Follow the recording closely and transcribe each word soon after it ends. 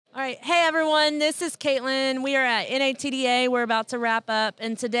right. Hey, everyone. This is Caitlin. We are at NATDA. We're about to wrap up.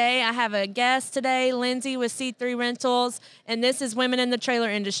 And today I have a guest today, Lindsey with C3 Rentals. And this is Women in the Trailer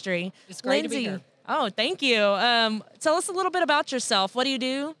Industry. It's great Lindsey, to be here. Oh, thank you. Tell us a little bit about yourself. What do you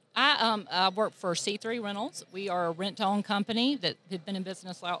do? I work for C3 Rentals. We are a rent-to-own company that has been in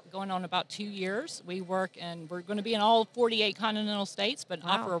business going on about 2 years. We're going to be in all 48 continental states, but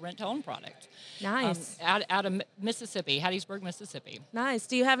offer a rent-to-own product. Nice. Out of Mississippi, Hattiesburg, Mississippi. Nice.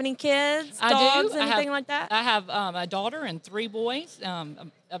 Do you have any kids, I dogs, do. anything like that? I have a daughter and 3 boys.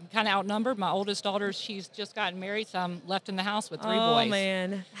 I'm kind of outnumbered. My oldest daughter, she's just gotten married, so I'm left in the house with 3 boys. Oh,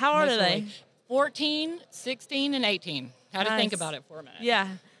 man. How old are they? 14, 16, and 18. Had to think about it for a minute. Yeah.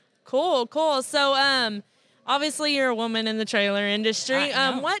 Cool. So, obviously you're a woman in the trailer industry.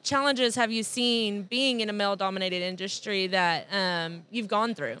 What challenges have you seen being in a male-dominated industry that you've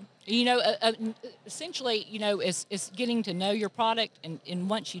gone through? Essentially, it's getting to know your product, and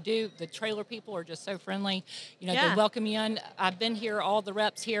once you do, the trailer people are just so friendly. They welcome you in. I've been here. All the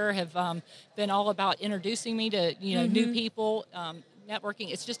reps here have been all about introducing me to new people,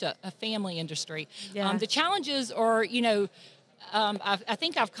 networking. It's just a family industry. Yeah. The challenges are, I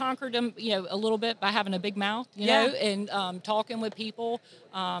think I've conquered them, a little bit by having a big mouth, and talking with people.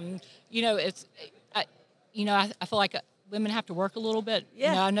 I feel like women have to work a little bit.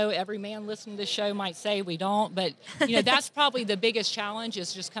 Yeah. I know every man listening to the show might say we don't, but that's probably the biggest challenge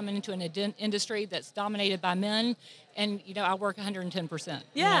is just coming into an industry that's dominated by men, and I work 110%.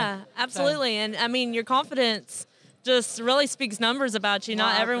 Yeah, absolutely. And I mean, your confidence just really speaks numbers about you.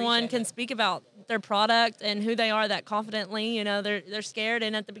 Not everyone can speak about their product and who they are that confidently. They're scared.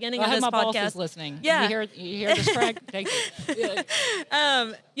 And at the beginning of this my podcast, boss is listening. Yeah, you hear this, Craig? Take it.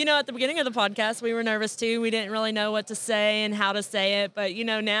 At the beginning of the podcast, we were nervous too. We didn't really know what to say and how to say it. But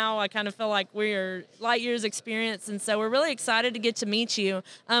now I kind of feel like we're light years experience, and so we're really excited to get to meet you.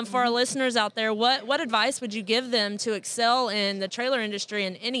 For our listeners out there, what advice would you give them to excel in the trailer industry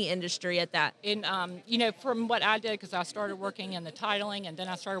and any industry at that? And from what I did, because I started working in the titling and then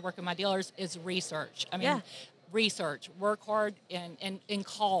I started working with my dealers, is research. Research, work hard, and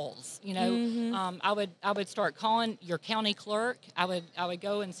calls. I would start calling your county clerk. I would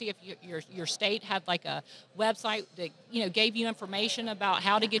go and see if your state had like a website that gave you information about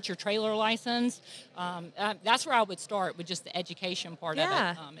how to get your trailer license. That's where I would start with just the education part of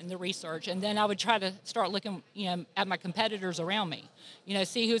it and the research, and then I would try to start looking at my competitors around me.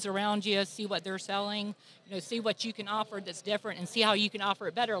 See who's around you, see what they're selling. See what you can offer that's different, and see how you can offer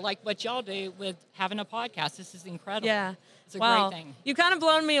it better, like what y'all do with having a podcast. This is incredible. Yeah. It's a great thing. You kind of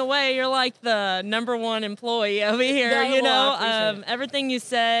blown me away. You're like the number one employee over here. I appreciate it. Everything you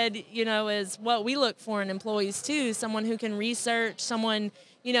said, is what we look for in employees too. Someone who can research, someone,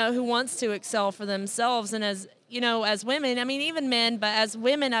 who wants to excel for themselves. And as women, I mean, even men, but as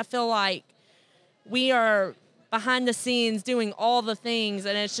women, I feel like we are behind the scenes doing all the things,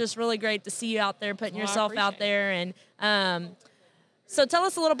 and it's just really great to see you out there putting yourself out there. And so tell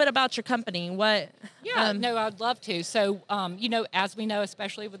us a little bit about your company. I'd love to. So as we know,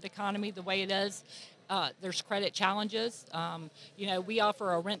 especially with the economy the way it is, there's credit challenges. We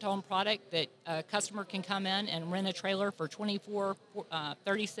offer a rent-to-own product that a customer can come in and rent a trailer for 24,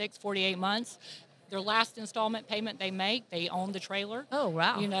 36, 48 months. Their last installment payment they make, they own the trailer. Oh,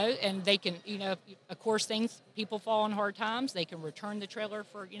 wow. And they can, of course, people fall on hard times. They can return the trailer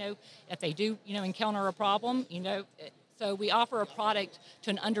for, if they do, encounter a problem, So we offer a product to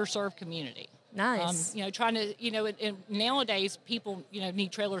an underserved community. Nice. Trying to, and nowadays people,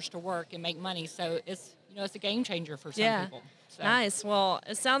 need trailers to work and make money. So it's, it's a game changer for some people. So. Nice. Well,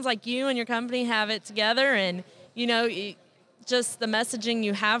 it sounds like you and your company have it together, and, just the messaging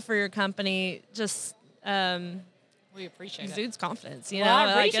you have for your company just we appreciate exudes confidence.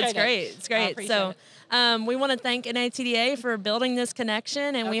 I appreciate it's great. It's great. So we want to thank NATDA for building this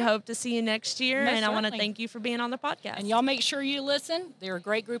connection, and we hope to see you next year. Most and I want to certainly. thank you for being on the podcast. And y'all make sure you listen. They're a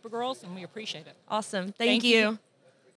great group of girls, and we appreciate it. Awesome. Thank you.